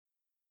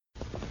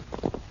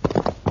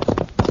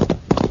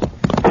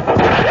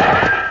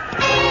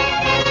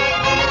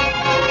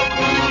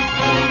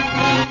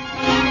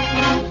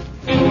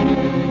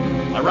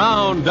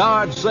In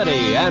Dodge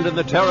City and in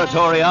the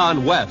territory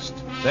on West,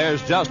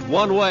 there's just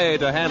one way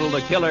to handle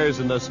the killers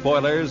and the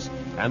spoilers,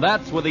 and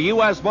that's with a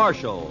U.S.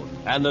 Marshal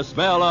and the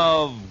smell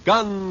of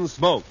gun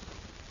smoke.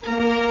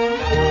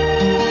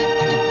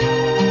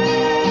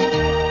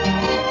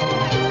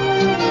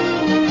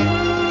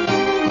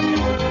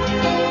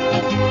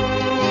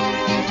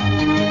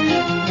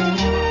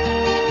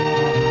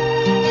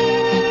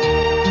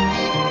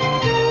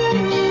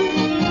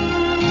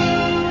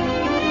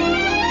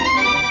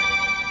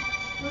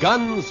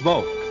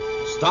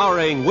 Gunsmoke,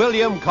 starring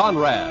William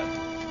Conrad.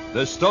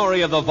 The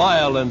story of the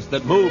violence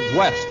that moved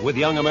west with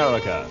young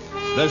America.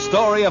 The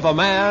story of a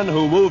man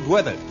who moved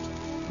with it.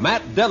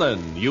 Matt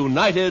Dillon,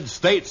 United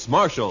States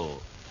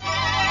Marshal.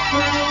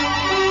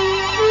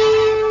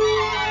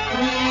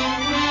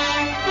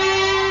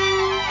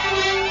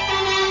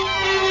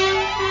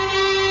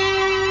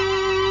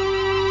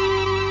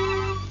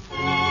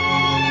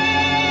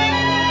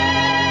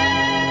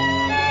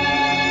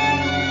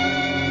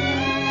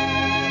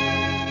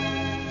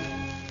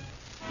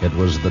 It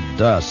was the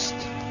dust.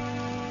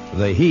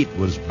 The heat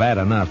was bad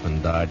enough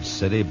in Dodge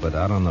City, but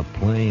out on the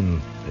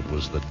plain, it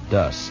was the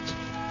dust.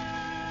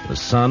 The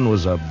sun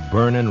was a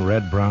burning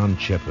red-brown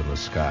chip in the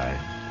sky,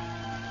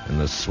 and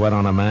the sweat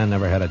on a man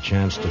never had a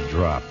chance to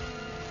drop.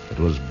 It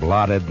was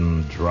blotted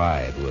and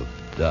dried with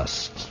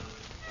dust.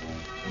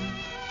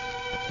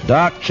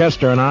 Doc,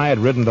 Chester, and I had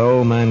ridden to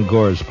old man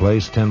Gore's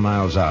place 10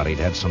 miles out. He'd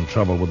had some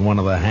trouble with one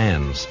of the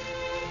hands.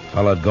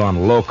 Fellow had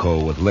gone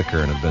loco with liquor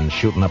and had been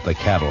shooting up the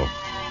cattle.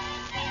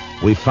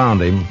 We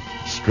found him,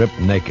 stripped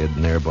naked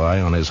nearby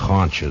on his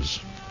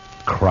haunches,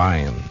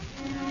 crying,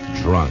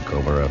 drunk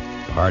over a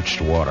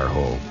parched water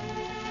hole.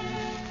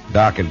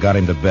 Doc had got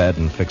him to bed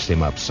and fixed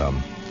him up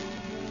some.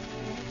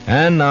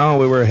 And now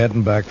we were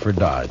heading back for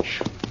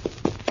Dodge.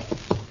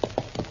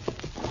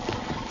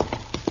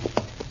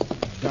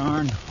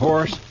 Darn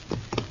horse.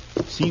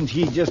 Seems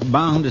he's just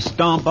bound to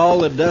stomp all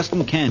the dust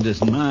in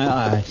Kansas in my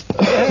eyes.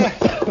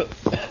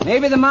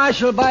 Maybe the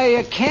marshal will buy you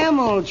a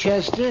camel,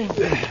 Chester.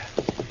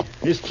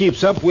 This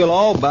keeps up, we'll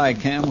all buy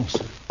camels.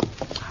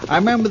 I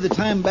remember the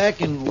time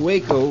back in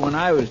Waco when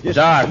I was just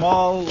Doc, a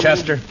small...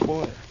 Chester,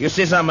 boy. You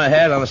see something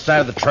ahead on the side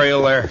of the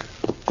trail there?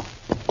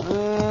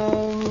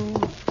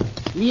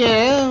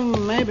 Yeah,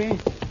 maybe.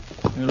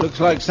 It looks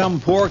like some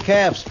poor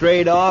calf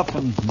strayed off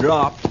and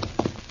dropped.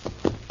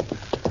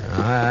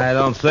 I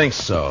don't think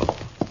so.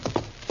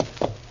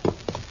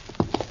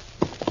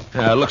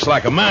 It looks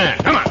like a man.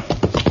 Come on.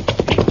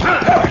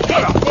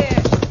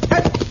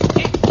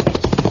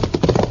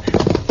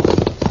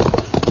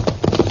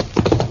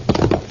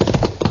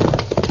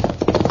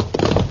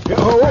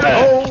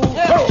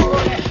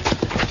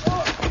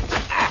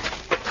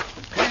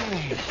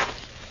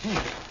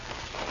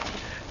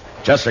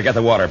 Chester, get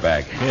the water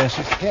bag. Yes,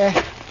 sir.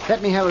 Yeah,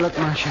 let me have a look,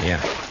 Marshal.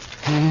 Yeah.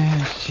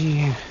 Let's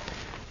see.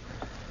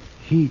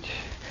 Heat.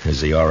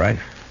 Is he all right?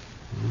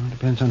 Well,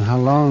 depends on how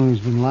long he's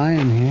been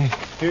lying here.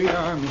 Here you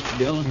are, Mr.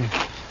 Dillon.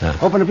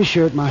 Open up his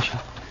shirt, Marshal.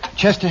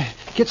 Chester,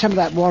 get some of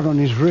that water on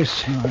his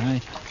wrists. All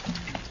right.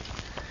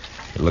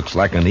 He looks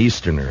like an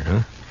Easterner,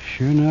 huh?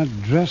 Sure not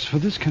dressed for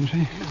this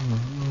country.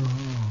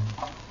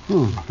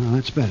 Oh, no,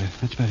 that's better.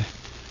 That's better.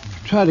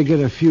 Try to get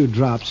a few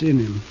drops in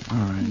him. All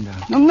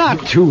right. No,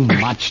 not too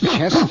much,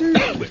 Chester.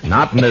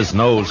 Not in his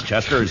nose,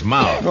 Chester, his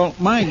mouth. Well,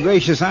 my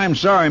gracious, I'm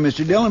sorry,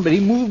 Mr. Dillon, but he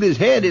moved his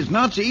head. It's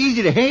not so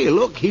easy to hail.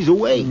 Look, he's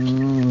awake.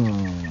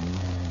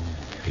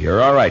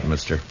 You're all right,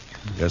 mister.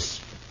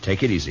 Just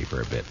take it easy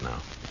for a bit now.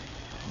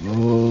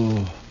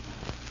 Oh,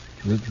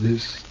 that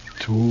this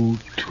too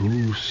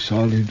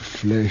solid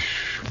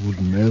flesh would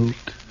melt,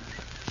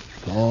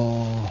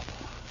 thaw,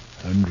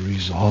 and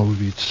resolve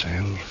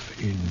itself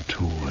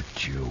into a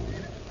dew.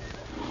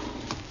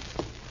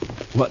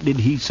 What did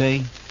he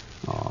say?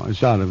 Oh,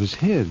 it's out of his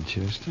head,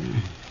 Chester.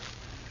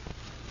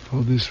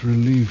 For this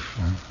relief,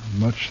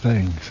 much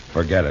thanks.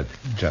 Forget it.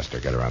 Chester,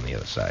 get around the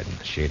other side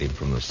and shade him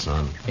from the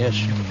sun. Yes,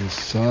 sir. The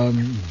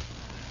sun.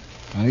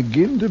 I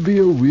begin to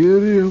be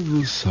weary of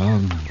the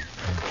sun.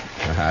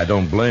 I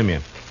don't blame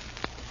you.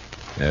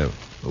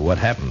 What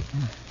happened?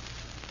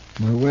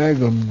 My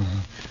wagon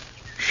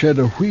shed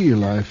a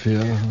wheel, I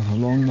fear,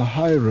 along the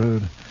high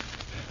road.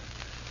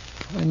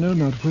 I know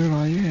not where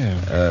I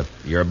am.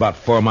 You're about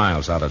 4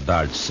 miles out of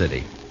Dodge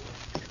City.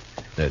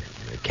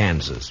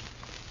 Kansas.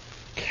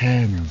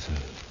 Kansas.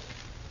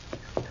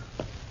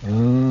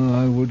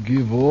 I would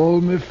give all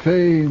my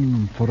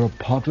fame for a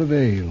pot of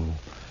ale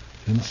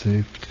and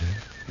safety.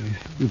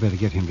 We better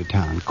get him to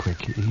town quick.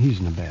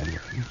 He's in a bad way.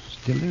 He's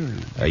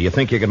delirious. You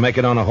think you can make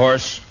it on a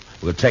horse?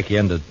 We'll take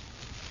him into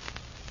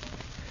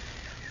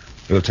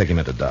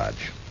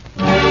Dodge.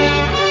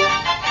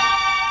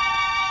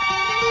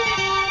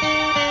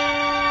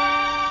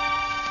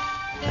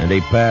 And he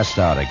passed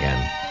out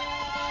again.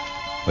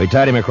 We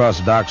tied him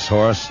across Doc's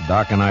horse.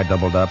 Doc and I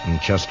doubled up,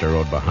 and Chester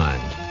rode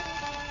behind.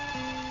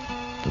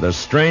 The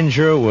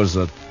stranger was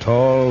a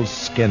tall,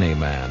 skinny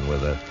man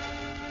with a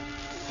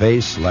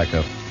face like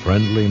a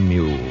friendly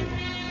mule.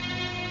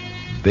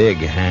 Big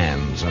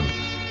hands and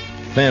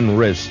thin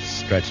wrists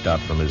stretched out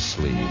from his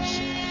sleeves.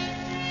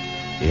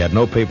 He had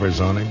no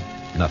papers on him,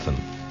 nothing.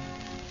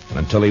 And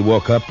until he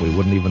woke up, we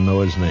wouldn't even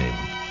know his name.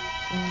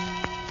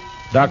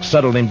 Doc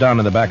settled him down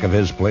in the back of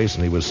his place,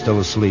 and he was still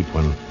asleep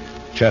when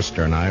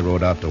Chester and I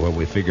rode out to where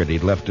we figured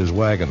he'd left his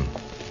wagon.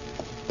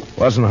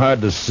 Wasn't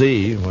hard to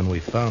see when we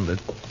found it.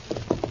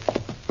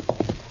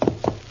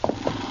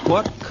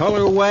 What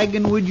color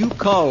wagon would you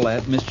call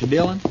that, Mr.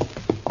 Dillon?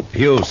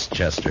 Puce,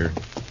 Chester.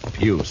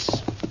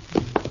 Puce.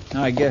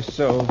 I guess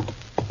so.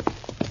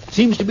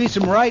 Seems to be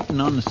some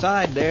writing on the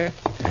side there.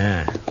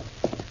 Yeah.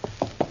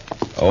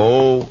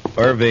 Oh,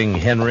 Irving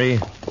Henry,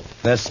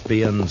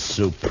 thespian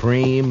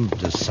supreme,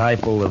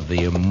 disciple of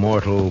the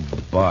immortal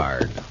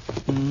Bard.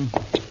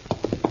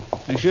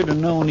 I should have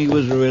known he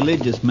was a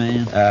religious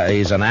man.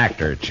 He's an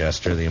actor,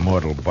 Chester, the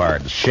immortal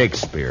Bard.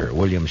 Shakespeare,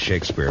 William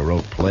Shakespeare,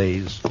 wrote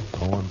plays,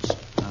 poems.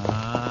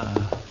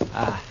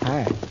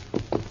 Hi.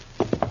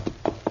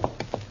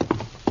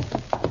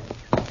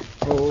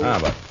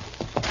 But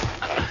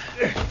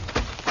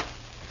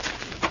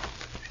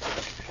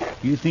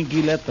You think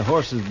he let the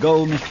horses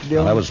go, Mr.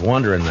 Dillon? I was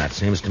wondering that.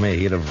 Seems to me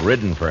he'd have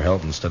ridden for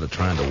help instead of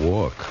trying to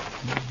walk.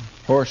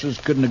 Horses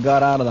couldn't have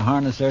got out of the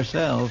harness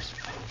themselves.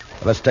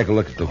 Let's take a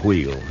look at the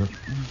wheel. Huh?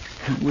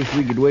 Wish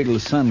we could wait till the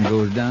sun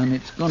goes down.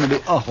 It's going to be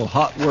awful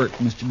hot work,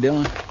 Mr.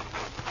 Dillon.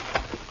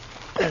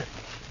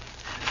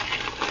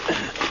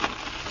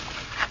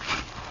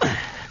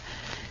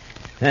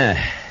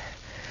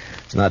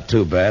 It's not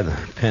too bad.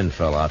 The pin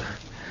fell out.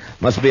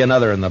 Must be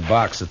another in the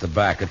box at the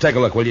back. Take a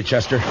look, will you,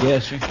 Chester?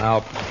 Yes, sir.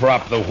 I'll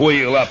prop the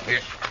wheel up here.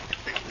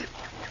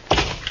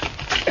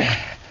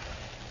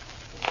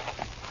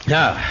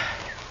 Now.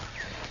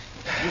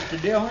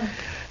 Mr. Dillon?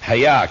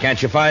 Yeah, can't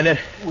you find it?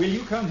 Will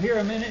you come here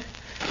a minute?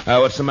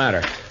 What's the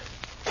matter?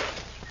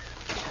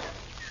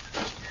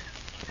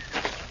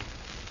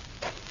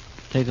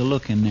 Take a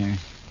look in there.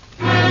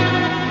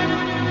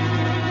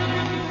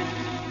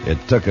 It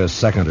took a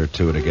second or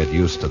two to get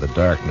used to the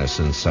darkness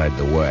inside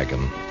the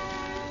wagon.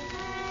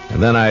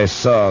 And then I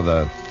saw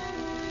the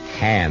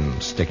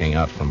hand sticking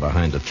out from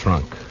behind the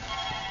trunk.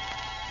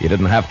 You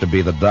didn't have to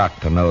be the doc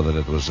to know that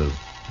it was a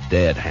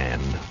dead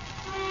hand.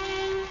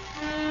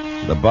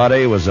 The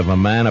body was of a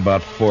man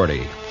about 40.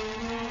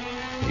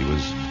 He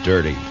was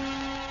dirty.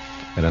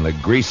 And in a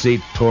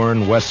greasy,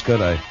 torn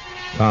waistcoat, I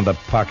found a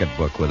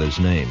pocketbook with his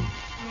name.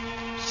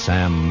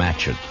 Sam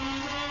Matchett.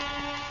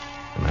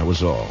 And that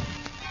was all.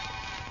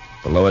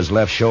 Below his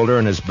left shoulder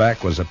and his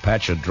back was a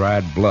patch of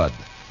dried blood.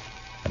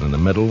 And in the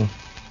middle,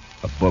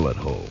 a bullet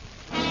hole.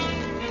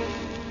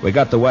 We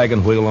got the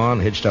wagon wheel on,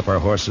 hitched up our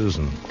horses,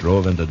 and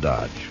drove into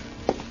Dodge.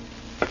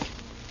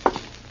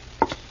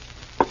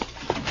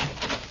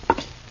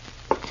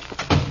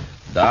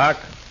 Doc?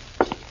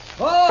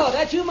 Oh,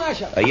 that's you,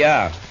 Marshal.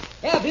 Yeah.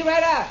 Yeah, be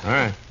right out. All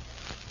right.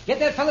 Get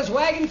that fella's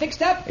wagon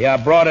fixed up? Yeah, I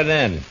brought it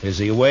in. Is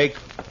he awake?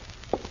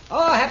 Oh,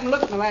 I haven't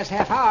looked in the last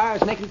half hour. I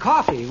was making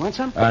coffee. You want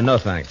some? No,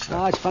 thanks.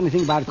 Oh, it's a funny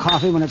thing about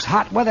coffee when it's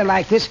hot weather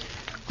like this.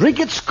 Drink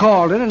it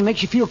scalded and it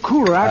makes you feel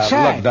cooler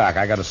outside. Look, Doc,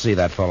 I got to see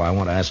that fellow. I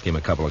want to ask him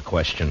a couple of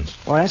questions.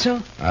 Oh, that's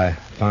so? I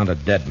found a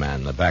dead man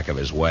in the back of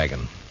his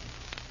wagon.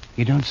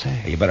 You don't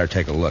say. You better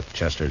take a look.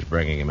 Chester's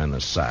bringing him in the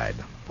side.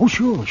 Oh,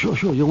 sure.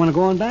 You want to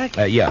go on back?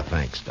 Yeah,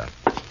 thanks, Doc.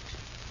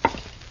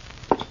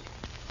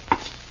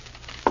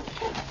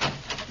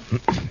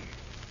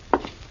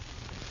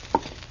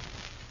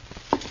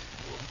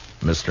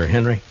 Mr.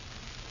 Henry?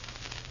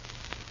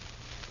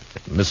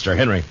 Mr.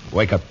 Henry,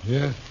 wake up.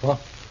 Yeah, what?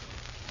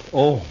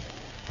 Oh.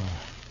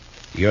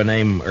 Your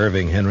name,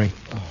 Irving Henry?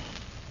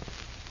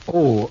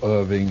 Oh,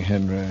 Irving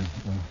Henry.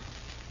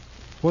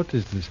 What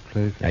is this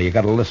place? Now, you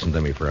got to listen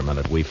to me for a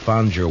minute. We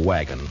found your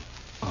wagon.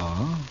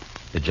 Ah?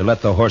 Did you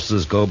let the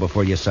horses go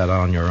before you sat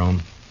on your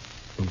own?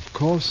 Of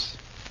course.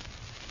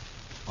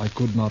 I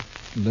could not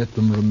let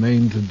them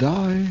remain to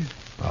die.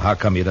 Well, how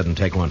come you didn't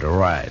take one to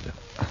ride?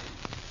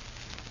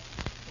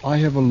 I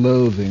have a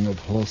loathing of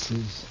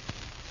horses.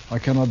 I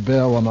cannot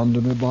bear one under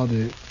my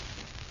body.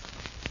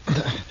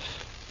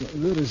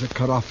 There is a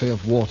carafe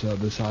of water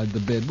beside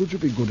the bed. Would you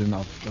be good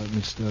enough,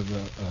 Mr.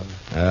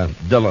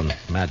 Dillon,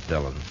 Matt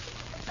Dillon.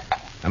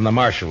 I'm the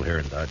marshal here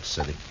in Dodge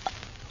City.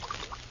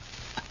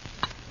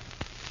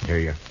 Here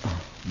you are.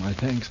 Oh, my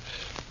thanks.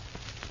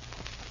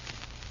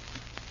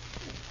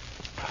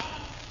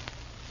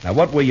 Now,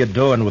 what were you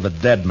doing with a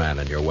dead man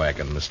in your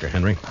wagon, Mr.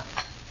 Henry?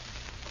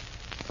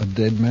 A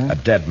dead man? A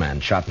dead man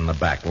shot in the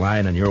back,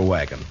 lying in your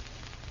wagon.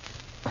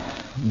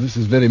 This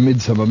is very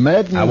midsummer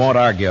madness. I won't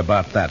argue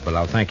about that, but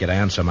I'll thank you to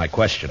answer my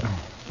question.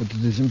 But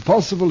it is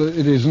impossible.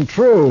 It isn't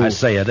true. I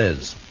say it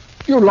is.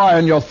 You lie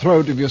in your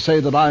throat if you say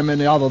that I'm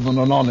any other than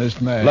an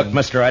honest man. Look,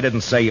 mister, I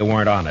didn't say you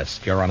weren't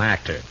honest. You're an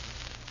actor.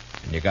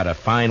 And you got a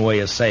fine way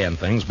of saying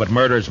things, but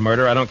murder's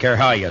murder. I don't care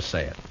how you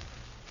say it.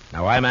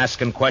 Now, I'm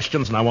asking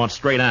questions, and I want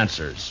straight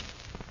answers.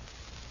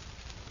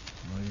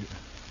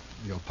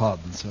 Your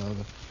pardon, sir.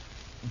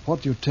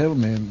 What you tell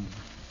me,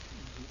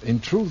 in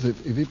truth,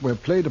 if it were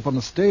played upon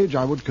a stage,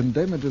 I would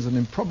condemn it as an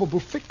improbable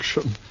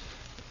fiction.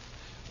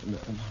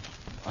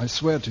 I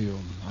swear to you,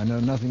 I know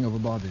nothing of a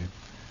body.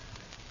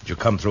 Did you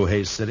come through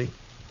Hayes City?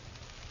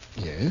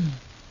 Yes.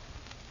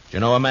 Do you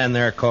know a man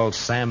there called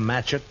Sam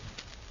Matchett?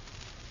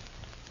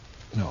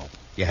 No.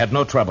 You had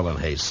no trouble in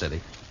Hayes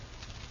City.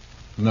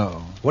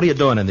 No. What are you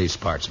doing in these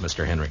parts,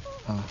 Mr. Henry?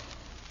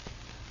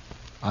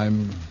 I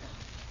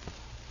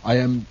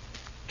am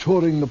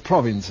touring the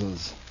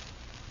provinces.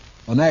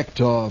 An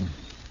actor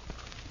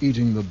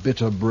eating the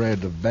bitter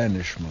bread of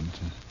banishment.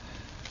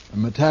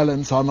 And my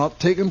talents are not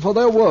taken for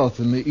their worth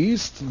in the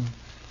East. And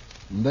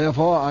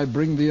therefore I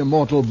bring the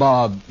immortal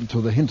bard to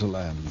the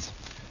hinterlands.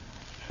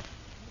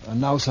 And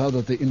now, sir,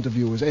 that the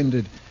interview is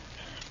ended,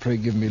 pray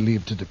give me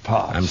leave to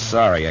depart. I'm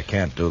sorry, I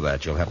can't do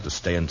that. You'll have to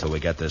stay until we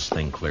get this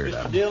thing cleared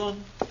Mr. up.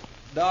 Dillon,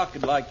 Doc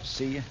would like to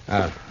see you.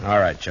 All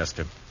right,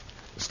 Chester.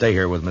 Stay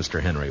here with Mr.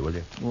 Henry, will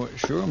you? Well,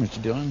 sure,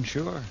 Mr. Dillon,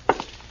 sure.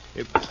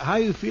 How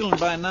you feeling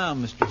by now,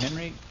 Mr.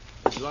 Henry?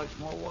 Would you like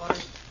some more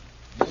water?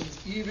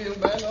 These evil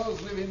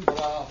manners live in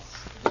brass.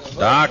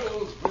 Doc?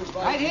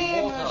 Right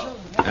here, Marshal.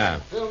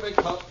 Fill me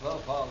cup, the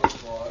father's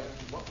boy.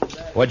 What was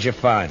that? What'd you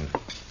find?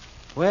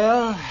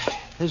 Well,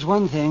 there's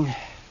one thing.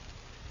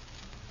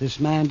 This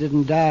man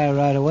didn't die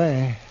right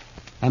away.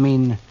 I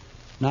mean,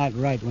 not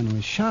right when he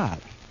was shot.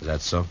 Is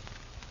that so?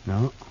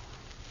 No.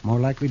 More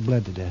likely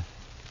bled to death.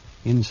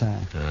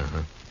 Inside.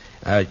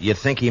 You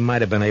think he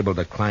might have been able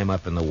to climb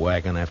up in the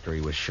wagon after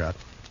he was shot?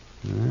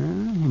 He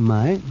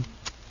might.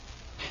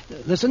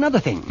 There's another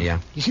thing. Yeah?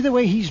 You see the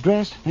way he's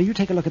dressed? Now, you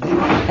take a look at that.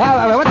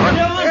 What?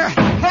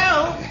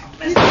 Help!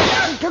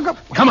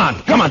 Come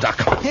on, Doc.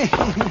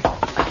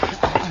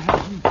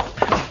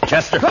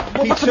 Chester.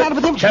 What's the matter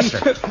with him? Chester.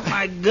 He took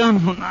my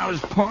gun when I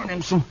was pouring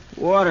him some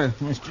water,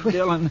 Mr.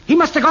 Dillon. He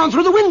must have gone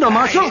through the window,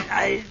 Marshal.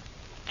 I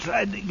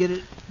tried to get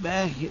it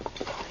back. It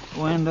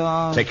went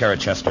off. Take care of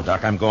Chester,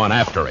 Doc. I'm going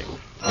after him.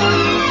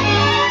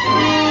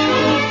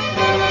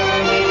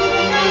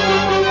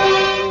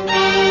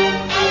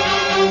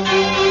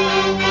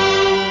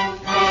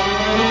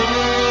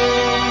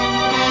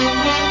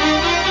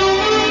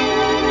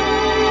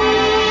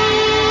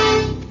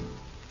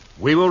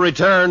 We will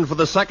return for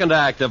the second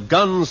act of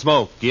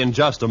Gunsmoke in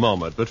just a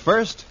moment. But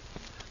first,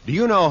 do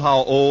you know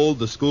how old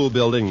the school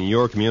building in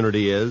your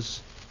community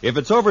is? If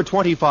it's over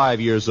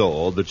 25 years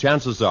old, the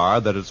chances are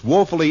that it's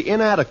woefully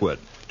inadequate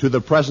to the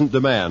present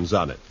demands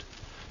on it.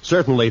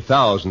 Certainly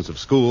thousands of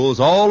schools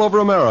all over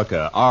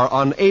America are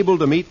unable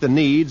to meet the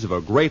needs of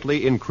a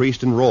greatly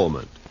increased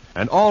enrollment.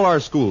 And all our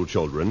school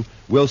children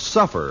will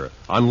suffer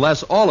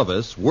unless all of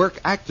us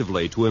work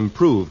actively to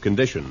improve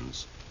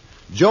conditions.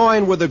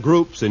 Join with the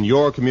groups in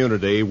your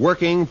community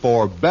working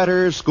for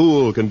better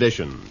school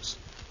conditions.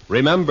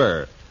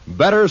 Remember,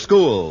 better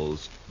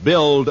schools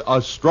build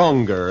a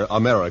stronger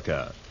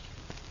America.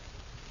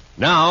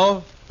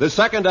 Now, the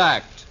second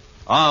act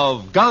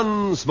of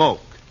Gunsmoke.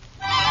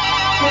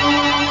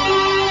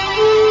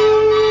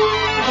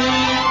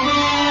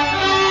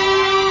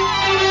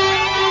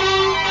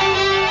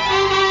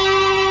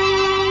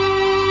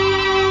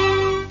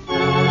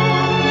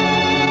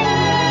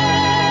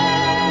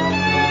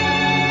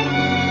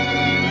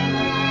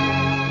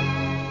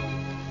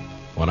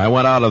 When I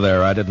went out of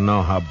there, I didn't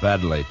know how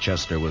badly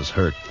Chester was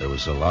hurt. There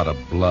was a lot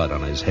of blood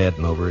on his head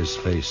and over his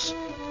face.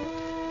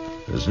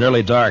 It was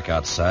nearly dark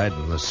outside,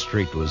 and the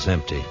street was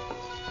empty.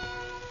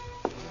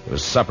 It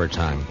was supper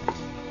time.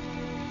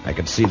 I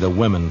could see the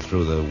women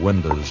through the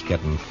windows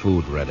getting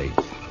food ready.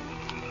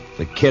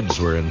 The kids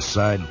were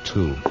inside,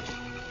 too.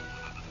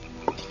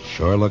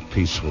 Sure looked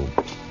peaceful.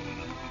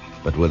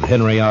 But with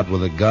Henry out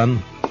with a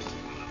gun,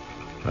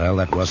 well,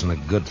 that wasn't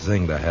a good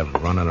thing to have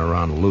running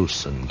around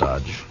loose in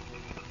Dodge.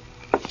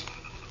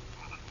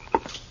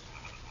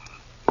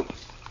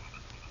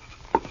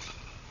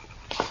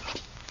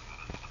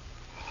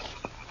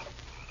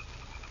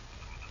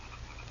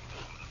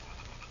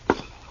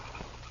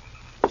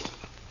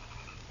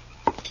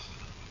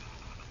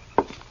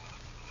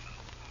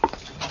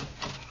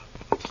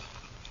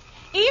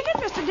 Evening,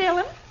 Mr.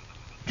 Dillon.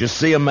 Did you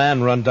see a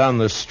man run down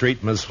the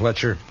street, Miss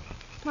Fletcher?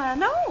 Well,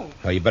 no.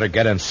 Oh, you better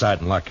get inside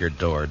and lock your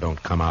door.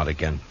 Don't come out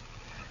again.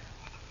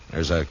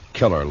 There's a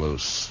killer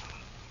loose.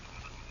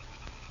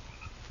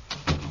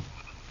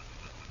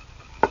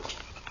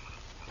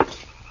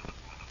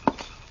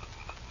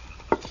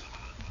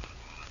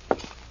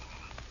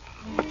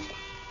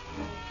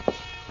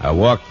 I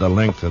walked the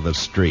length of the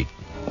street,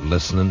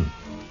 listening,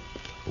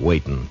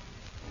 waiting.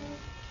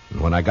 And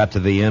when I got to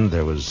the end,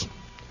 there was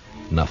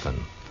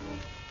nothing.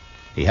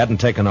 He hadn't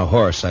taken a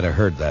horse, I'd have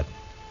heard that.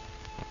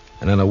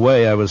 And in a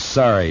way, I was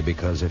sorry,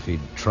 because if he'd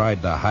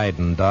tried to hide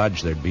and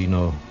dodge, there'd be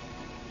no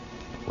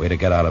way to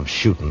get out of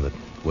shooting that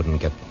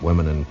wouldn't get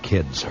women and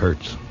kids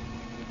hurt.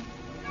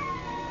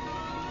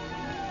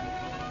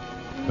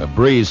 A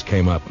breeze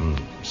came up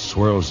and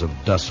swirls of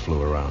dust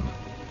flew around,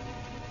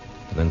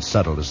 and then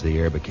settled as the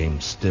air became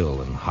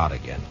still and hot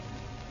again.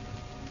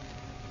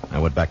 I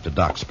went back to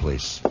Doc's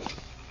place.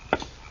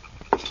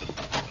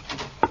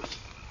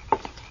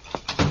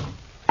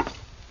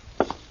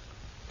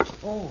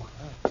 Oh,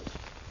 did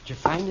you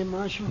find him,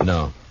 Marshal?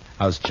 No.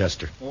 How's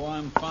Chester? Oh,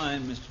 I'm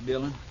fine, Mr.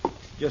 Dillon.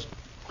 Just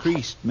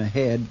creased my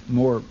head.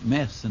 More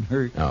mess than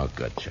hurt. Oh,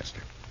 good,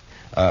 Chester.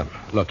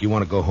 Look, you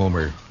want to go home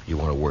or you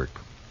want to work?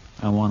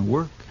 I want to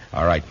work.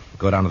 All right,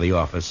 go down to the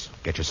office,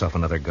 get yourself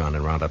another gun,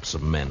 and round up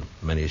some men,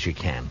 many as you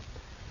can.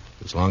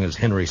 As long as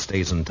Henry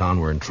stays in town,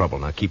 we're in trouble.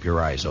 Now keep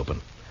your eyes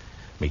open.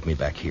 Meet me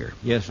back here.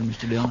 Yes, sir,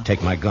 Mr. Dillon.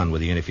 Take my gun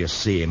with you, and if you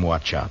see him,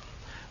 watch out.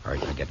 All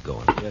right, now get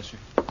going. Yes, sir.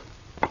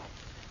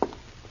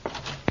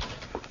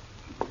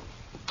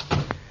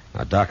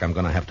 Now, Doc, I'm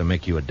going to have to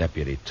make you a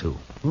deputy, too.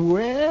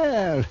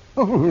 Well,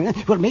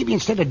 maybe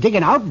instead of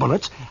digging out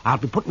bullets, I'll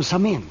be putting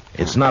some in.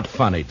 It's not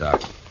funny,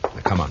 Doc.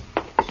 Now, come on.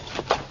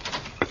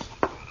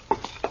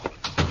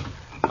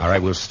 All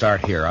right, we'll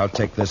start here. I'll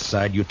take this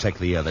side, you take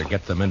the other.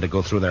 Get the men to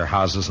go through their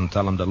houses and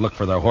tell them to look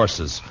for their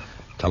horses.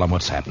 Tell them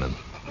what's happening.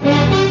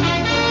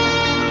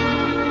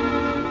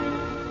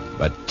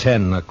 But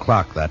 10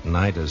 o'clock that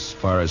night, as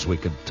far as we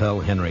could tell,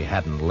 Henry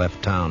hadn't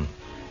left town.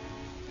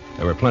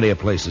 There were plenty of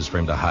places for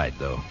him to hide,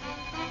 though.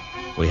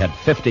 We had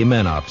 50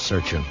 men out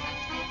searching.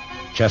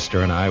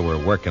 Chester and I were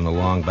working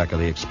along back of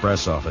the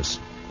express office.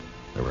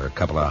 There were a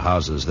couple of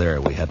houses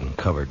there we hadn't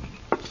covered.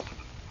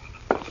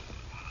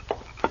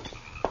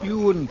 You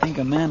wouldn't think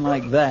a man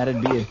like that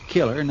would be a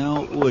killer,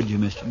 now would you,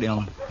 Mr.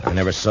 Dillon? I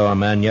never saw a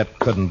man yet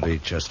couldn't be,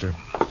 Chester.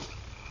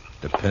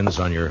 Depends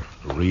on your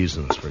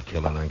reasons for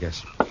killing, I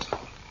guess.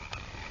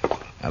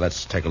 Now,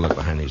 let's take a look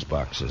behind these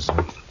boxes,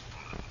 huh?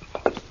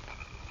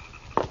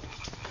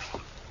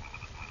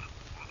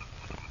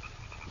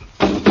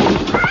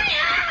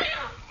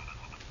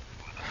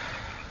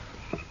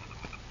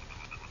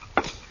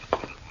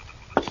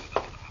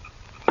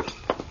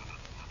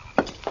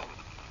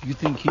 You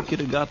think he could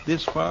have got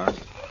this far?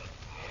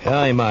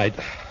 Yeah, he might.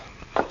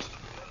 A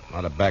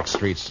lot of back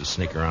streets to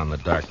sneak around in the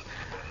dark.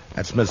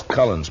 That's Miss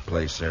Cullen's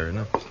place there, isn't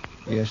it?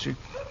 Yes, sir.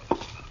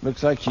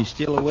 Looks like she's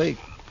still awake.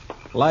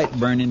 Light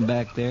burning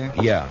back there.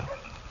 Yeah.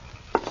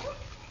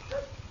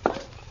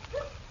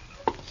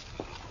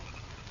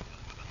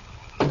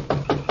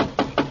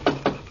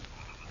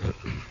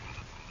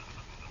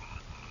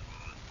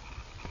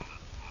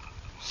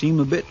 Seem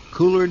a bit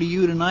cooler to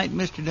you tonight,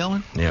 Mr.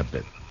 Dillon? Yeah, a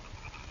bit.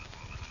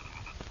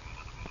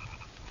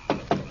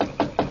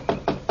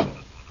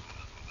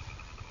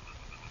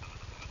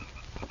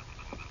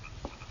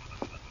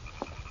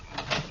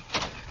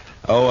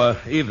 Oh,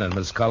 evening,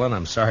 Miss Cullen.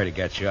 I'm sorry to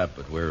get you up,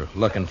 but we're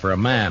looking for a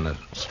man, a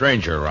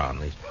stranger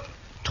around. He's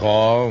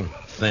tall,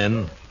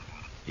 thin.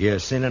 You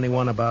seen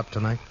anyone about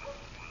tonight?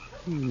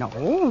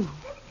 No.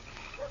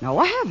 No,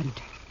 I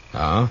haven't.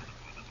 Oh?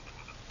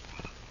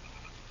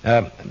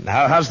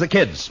 How's the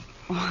kids?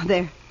 Oh,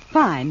 they're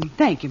fine.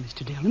 Thank you,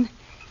 Mr. Dillon.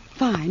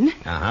 Fine.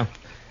 Uh-huh.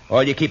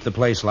 Well, you keep the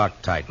place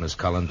locked tight, Miss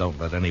Cullen. Don't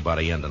let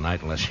anybody in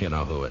tonight unless you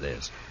know who it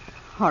is.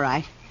 All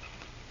right.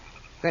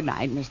 Good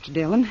night, Mr.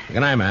 Dillon. Good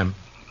night, ma'am.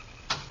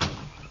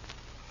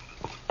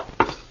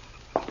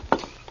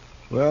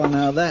 Well,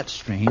 now that's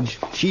strange.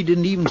 She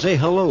didn't even say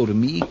hello to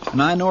me, and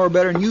I know her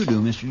better than you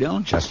do, Mr.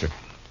 Dillon. Chester,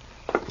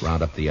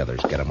 round up the others.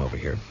 Get them over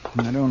here.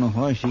 I don't know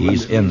why she...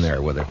 He's in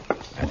there with her.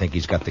 I think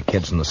he's got the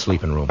kids in the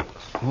sleeping room.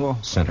 Oh.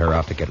 Sent her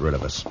out to get rid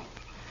of us.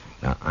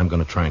 Now, I'm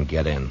going to try and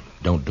get in.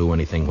 Don't do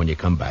anything when you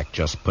come back.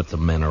 Just put the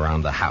men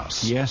around the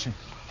house. Yes, sir.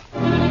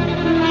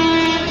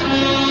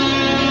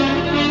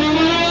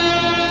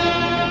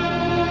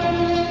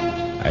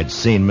 I'd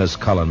seen Miss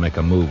Cullen make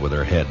a move with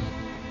her head,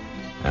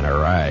 and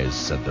her eyes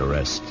said the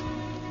rest.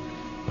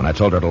 When I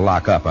told her to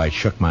lock up, I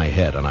shook my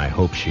head, and I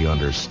hope she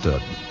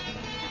understood.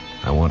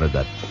 I wanted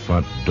that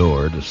front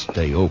door to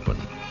stay open.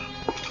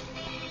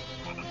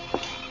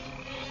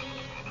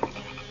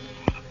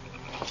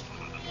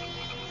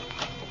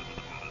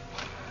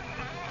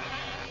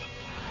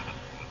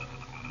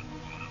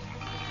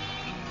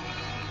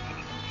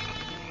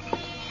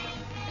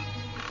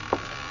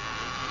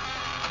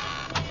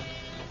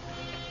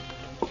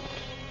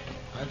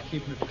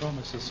 Keep my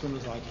promise as soon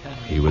as I can.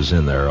 He was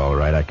in there, all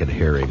right. I could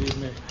hear him.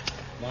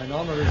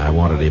 I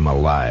wanted him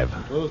alive,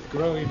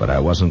 but I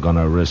wasn't going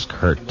to risk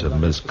hurt to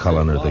Miss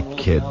Cullen or the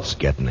kids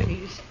getting him.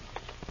 Please.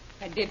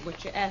 I did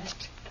what you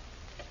asked.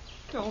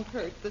 Don't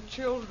hurt the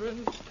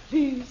children,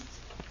 please.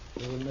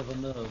 They will never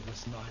know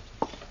this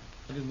night.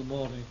 And in the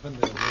morning, when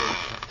they awake...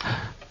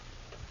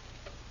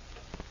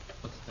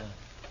 What's that?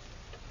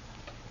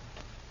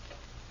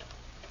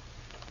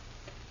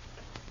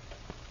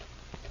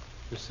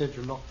 You said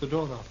you locked the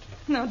door after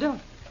you. No,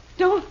 don't.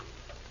 Don't.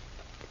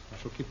 I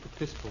shall keep the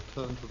pistol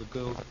turned to the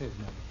girl's head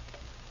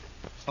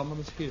now. Someone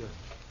is here.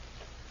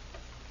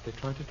 They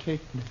try to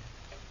take me.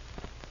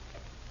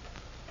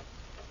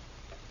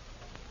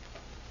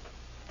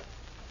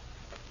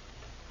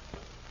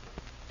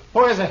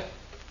 Who is it?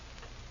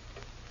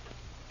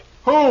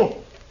 Who?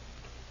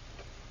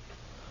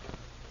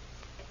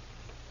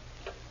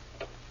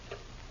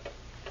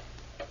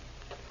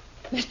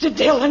 Mr.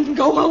 Dillon,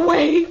 go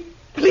away.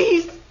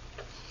 Please.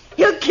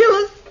 He'll kill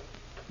us.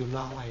 You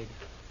lied.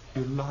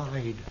 You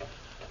lied.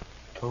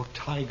 Oh,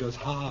 tiger's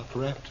heart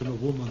wrapped in a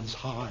woman's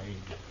hide.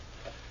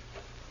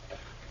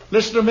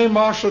 Listen to me,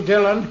 Marshal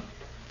Dillon.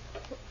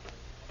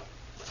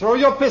 Throw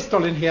your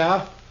pistol in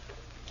here,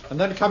 and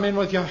then come in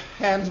with your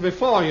hands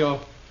before you.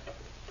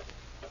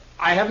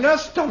 I have no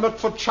stomach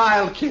for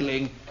child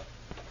killing.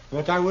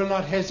 but I will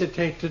not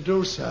hesitate to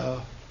do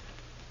so.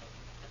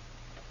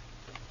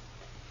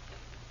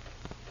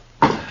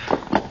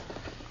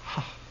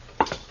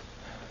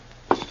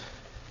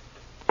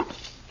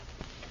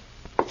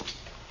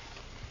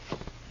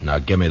 Now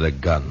give me the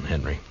gun,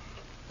 Henry.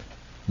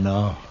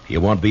 No, You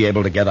won't be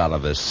able to get out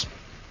of this.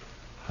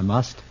 I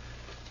must.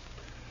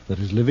 There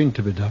is living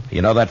to be done.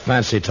 You know that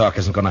fancy talk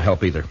isn't going to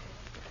help either.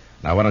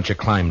 Now, why don't you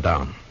climb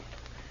down?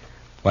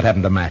 What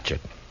happened to Matchett?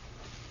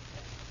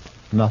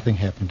 Nothing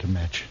happened to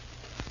Match.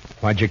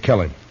 Why'd you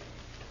kill him?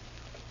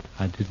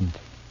 I didn't.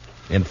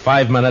 In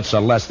 5 minutes or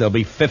less, there'll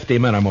be 50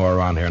 men or more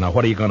around here. Now,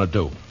 what are you going to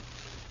do?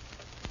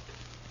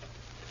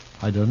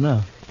 I don't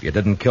know. If you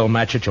didn't kill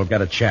Matchett, you'll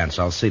get a chance.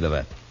 I'll see to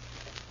that.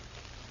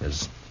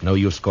 There's no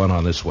use going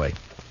on this way.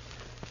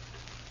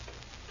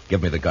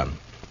 Give me the gun.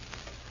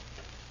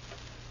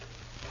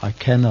 I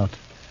cannot.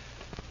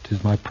 It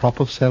is my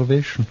prop of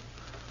salvation.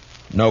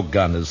 No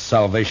gun is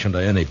salvation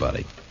to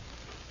anybody.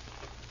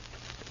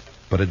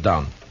 Put it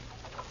down.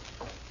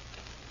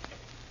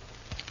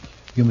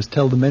 You must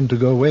tell the men to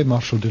go away,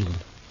 Marshal Dillon.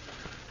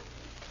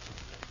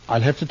 I'll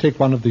have to take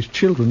one of these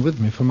children with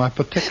me for my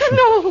protection.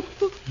 No!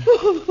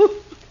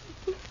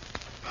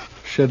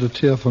 Shed a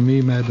tear for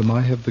me, madam.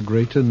 I have the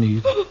greater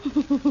need.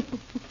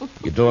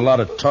 You do a lot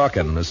of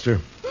talking,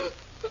 mister.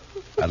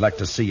 I'd like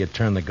to see you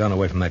turn the gun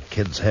away from that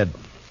kid's head.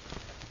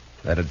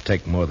 That'd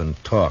take more than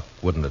talk,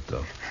 wouldn't it,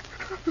 though?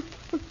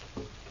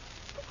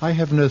 I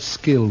have no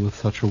skill with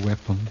such a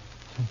weapon.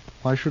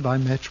 Why should I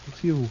match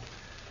with you?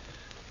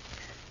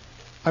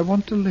 I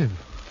want to live.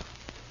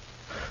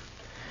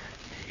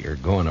 You're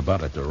going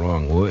about it the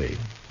wrong way.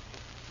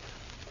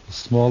 The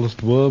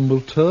smallest worm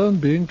will turn,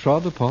 being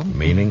trod upon.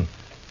 Meaning?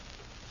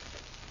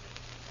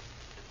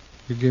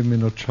 You gave me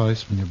no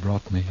choice when you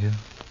brought me here.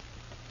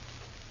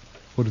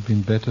 Would have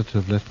been better to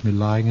have left me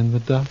lying in the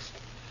dust.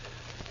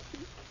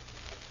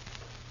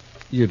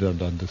 You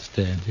don't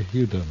understand.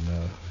 You don't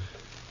know.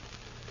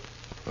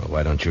 Well,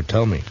 why don't you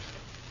tell me?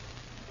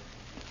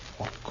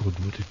 What good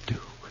would it do?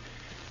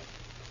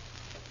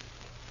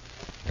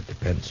 It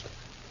depends.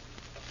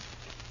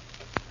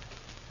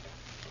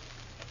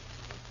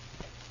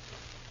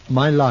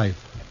 My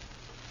life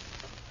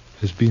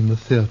has been the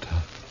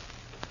theater.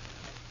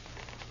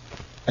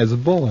 As a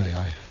boy,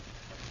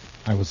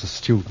 I was a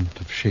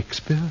student of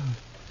Shakespeare.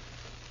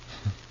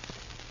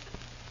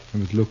 He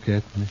would look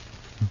at me.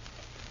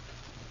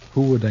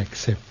 Who would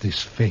accept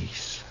this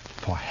face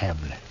for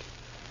Hamlet?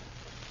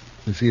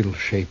 This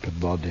ill-shaped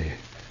body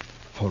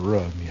for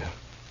Romeo?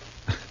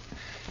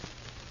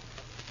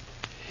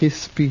 His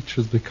speech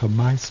has become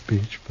my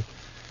speech,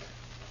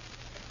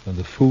 but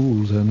the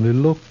fools only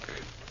look.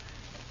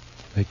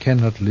 They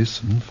cannot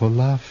listen for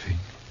laughing.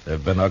 There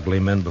have been ugly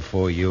men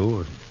before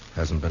you. It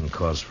hasn't been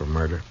cause for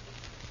murder.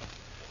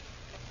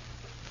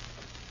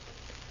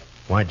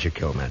 Why'd you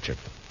kill Matchett?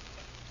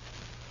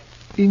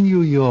 In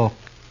New York,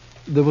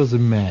 there was a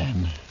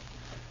man,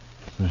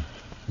 a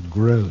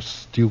gross,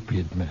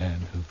 stupid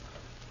man who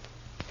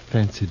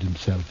fancied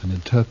himself an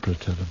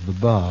interpreter of the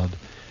bard.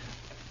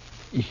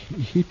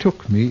 He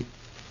took me,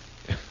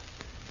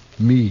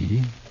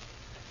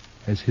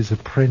 as his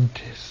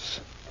apprentice,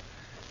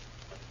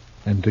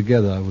 and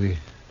together we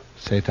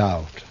set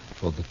out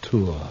for the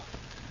tour.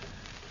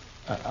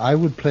 I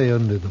would play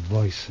only the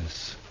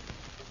voices.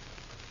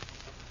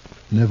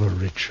 Never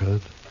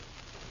Richard,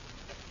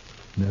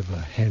 never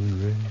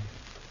Henry,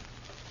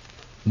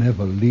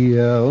 never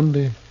Lear,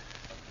 only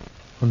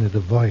the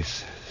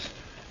voices.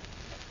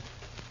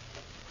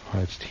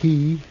 Whilst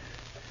he,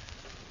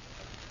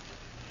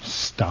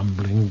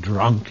 stumbling,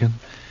 drunken,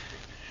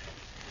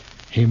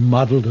 he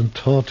muddled and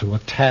tore to a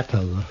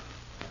tatter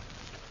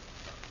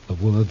the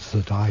words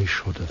that I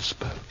should have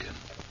spoken.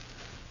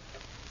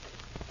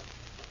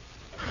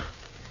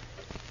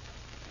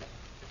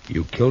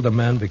 You killed a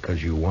man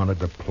because you wanted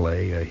to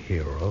play a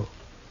hero?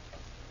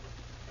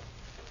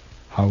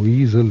 How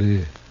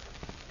easily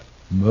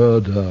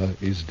murder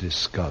is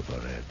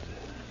discovered.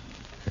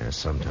 Yeah,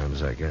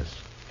 sometimes, I guess.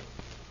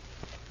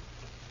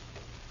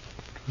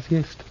 It was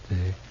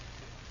yesterday.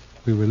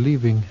 We were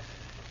leaving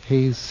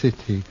Hayes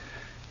City.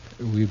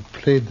 We'd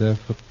played there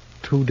for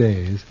 2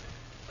 days,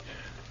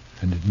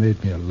 and it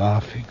made me a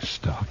laughing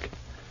stock.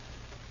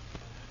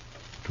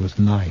 It was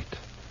night,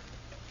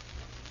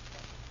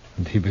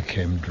 and he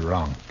became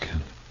drunk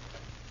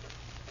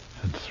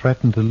and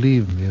threatened to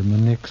leave me in the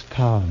next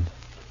town.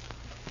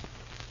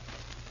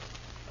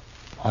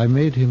 I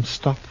made him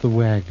stop the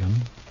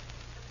wagon,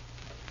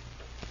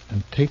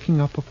 and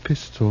taking up a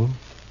pistol,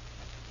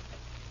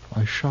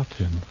 I shot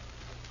him.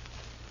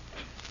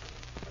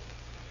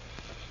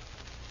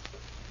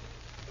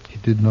 He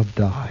did not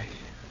die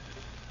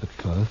at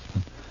first,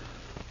 and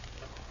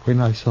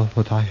when I saw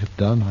what I had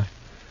done,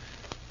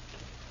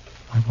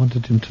 I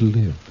wanted him to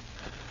live.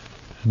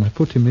 And I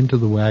put him into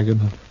the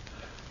wagon,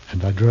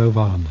 and I drove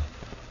on,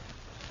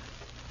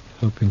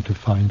 hoping to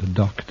find a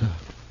doctor.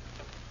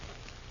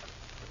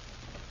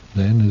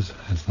 Then,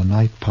 as the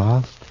night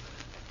passed,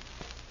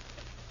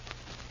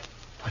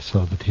 I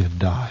saw that he had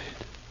died.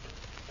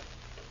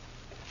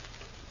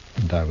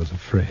 And and I was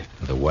afraid.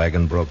 The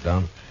wagon broke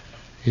down?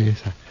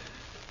 Yes,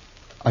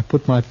 I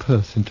put my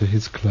purse into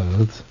his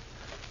clothes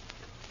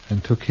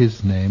and took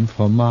his name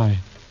for mine.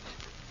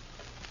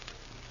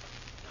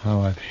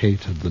 How I've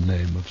hated the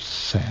name of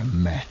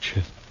Sam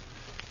Matchett.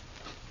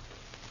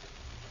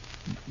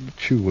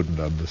 But you wouldn't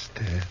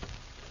understand.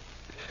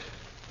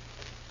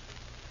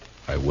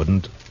 I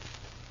wouldn't?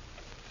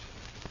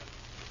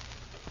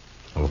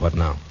 Well, what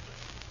now?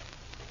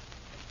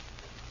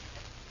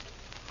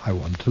 I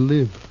want to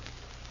live.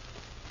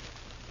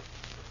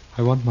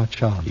 I want my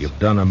chance. You've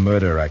done a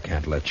murder. I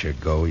can't let you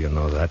go. You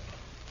know that.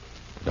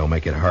 Don't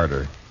make it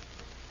harder.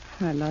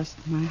 I lost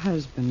my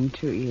husband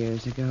 2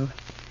 years ago.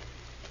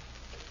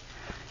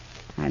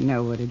 I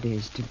know what it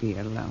is to be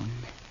alone.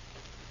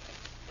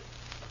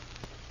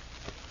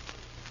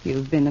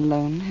 You've been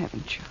alone,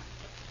 haven't you?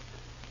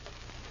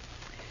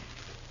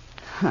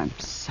 I'm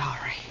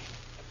sorry.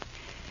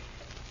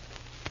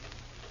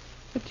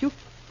 But you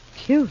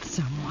killed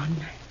someone.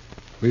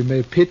 We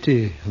may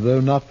pity, though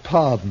not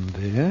pardon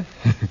thee, eh?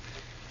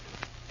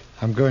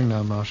 I'm going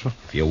now, Marshal.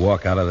 If you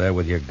walk out of there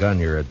with your gun,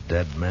 you're a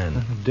dead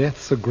man.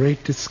 Death's a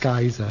great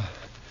disguiser.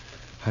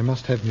 I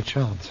must have my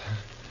chance.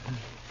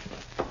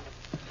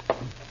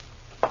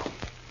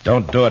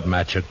 Don't do it,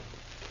 Matchett.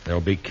 There'll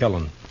be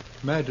killing.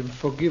 Madam,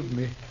 forgive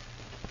me.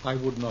 I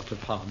would not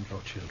have harmed your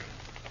children.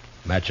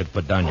 Matchett,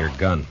 put down your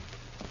gun.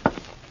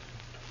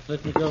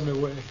 Let me go my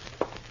way.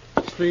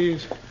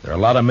 Please. There are a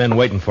lot of men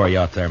waiting for you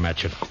out there,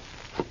 Matchett.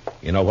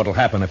 You know what'll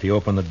happen if you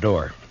open the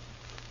door.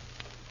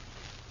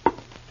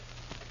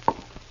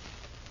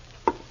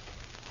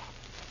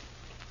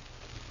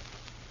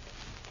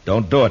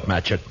 Don't do it,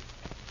 Matchett.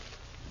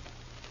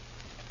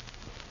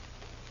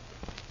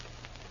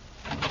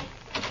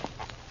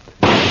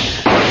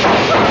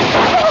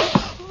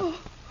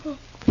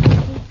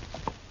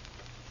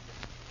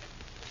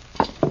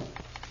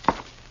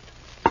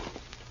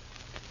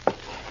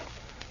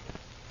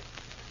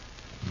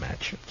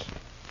 Matchett.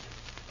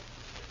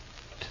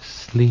 To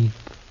sleep.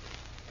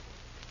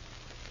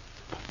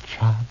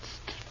 Perchance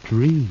to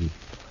dream.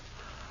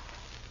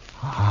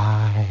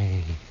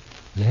 Aye,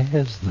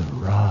 there's the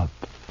rub.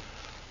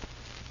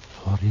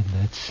 For in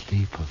that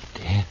sleep of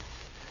death,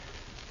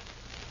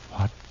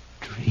 what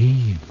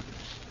dreams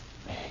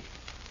may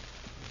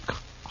come.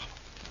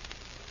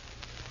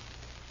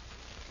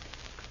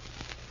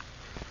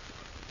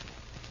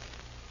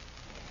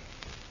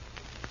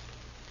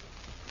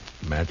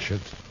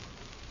 Matchett.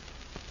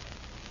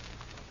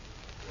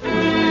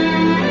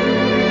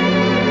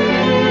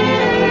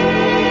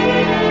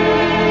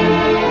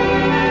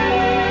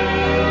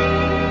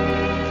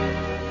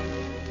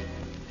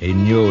 He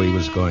knew he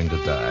was going to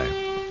die.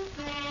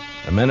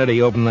 The minute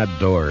he opened that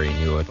door, he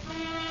knew it.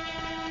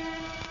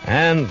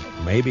 And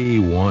maybe he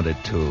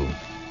wanted to,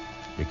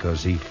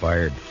 because he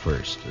fired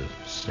first,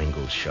 a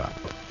single shot.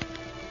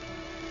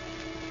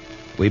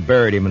 We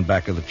buried him in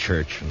back of the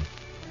church, and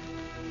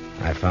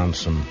I found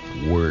some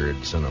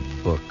words in a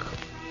book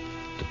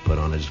to put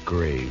on his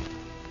grave.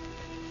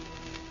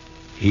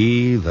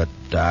 He that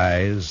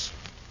dies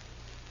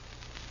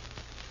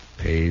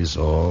pays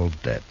all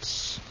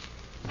debts.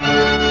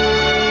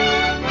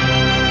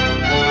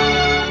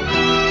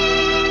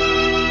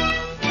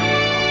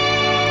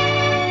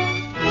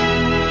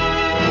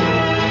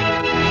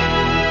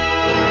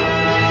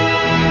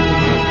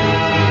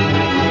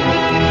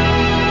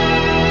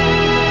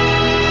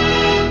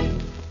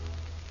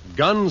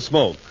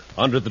 Gunsmoke,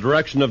 under the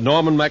direction of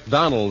Norman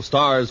Macdonald,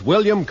 stars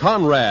William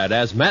Conrad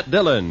as Matt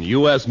Dillon,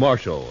 U.S.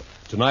 Marshal.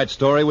 Tonight's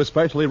story was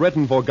specially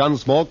written for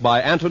Gunsmoke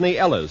by Anthony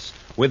Ellis,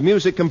 with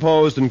music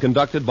composed and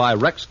conducted by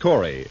Rex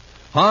Corey.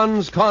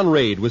 Hans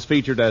Conried was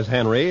featured as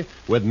Henry,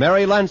 with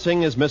Mary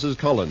Lansing as Mrs.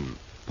 Cullen.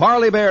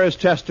 Parley Bear as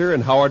Chester,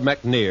 and Howard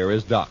McNear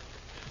as Duck.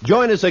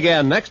 Join us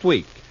again next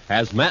week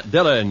as Matt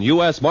Dillon,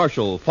 U.S.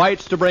 Marshal,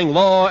 fights to bring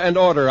law and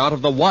order out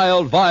of the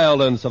wild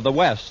violence of the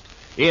West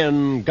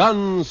in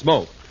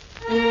Gunsmoke.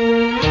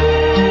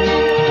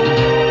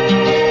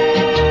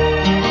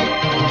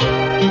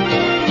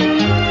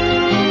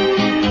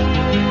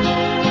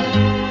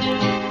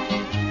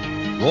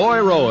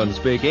 Roy Rowan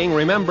speaking.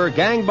 Remember,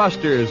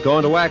 Gangbusters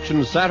going to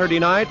action Saturday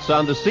nights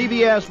on the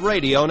CBS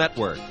Radio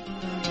Network.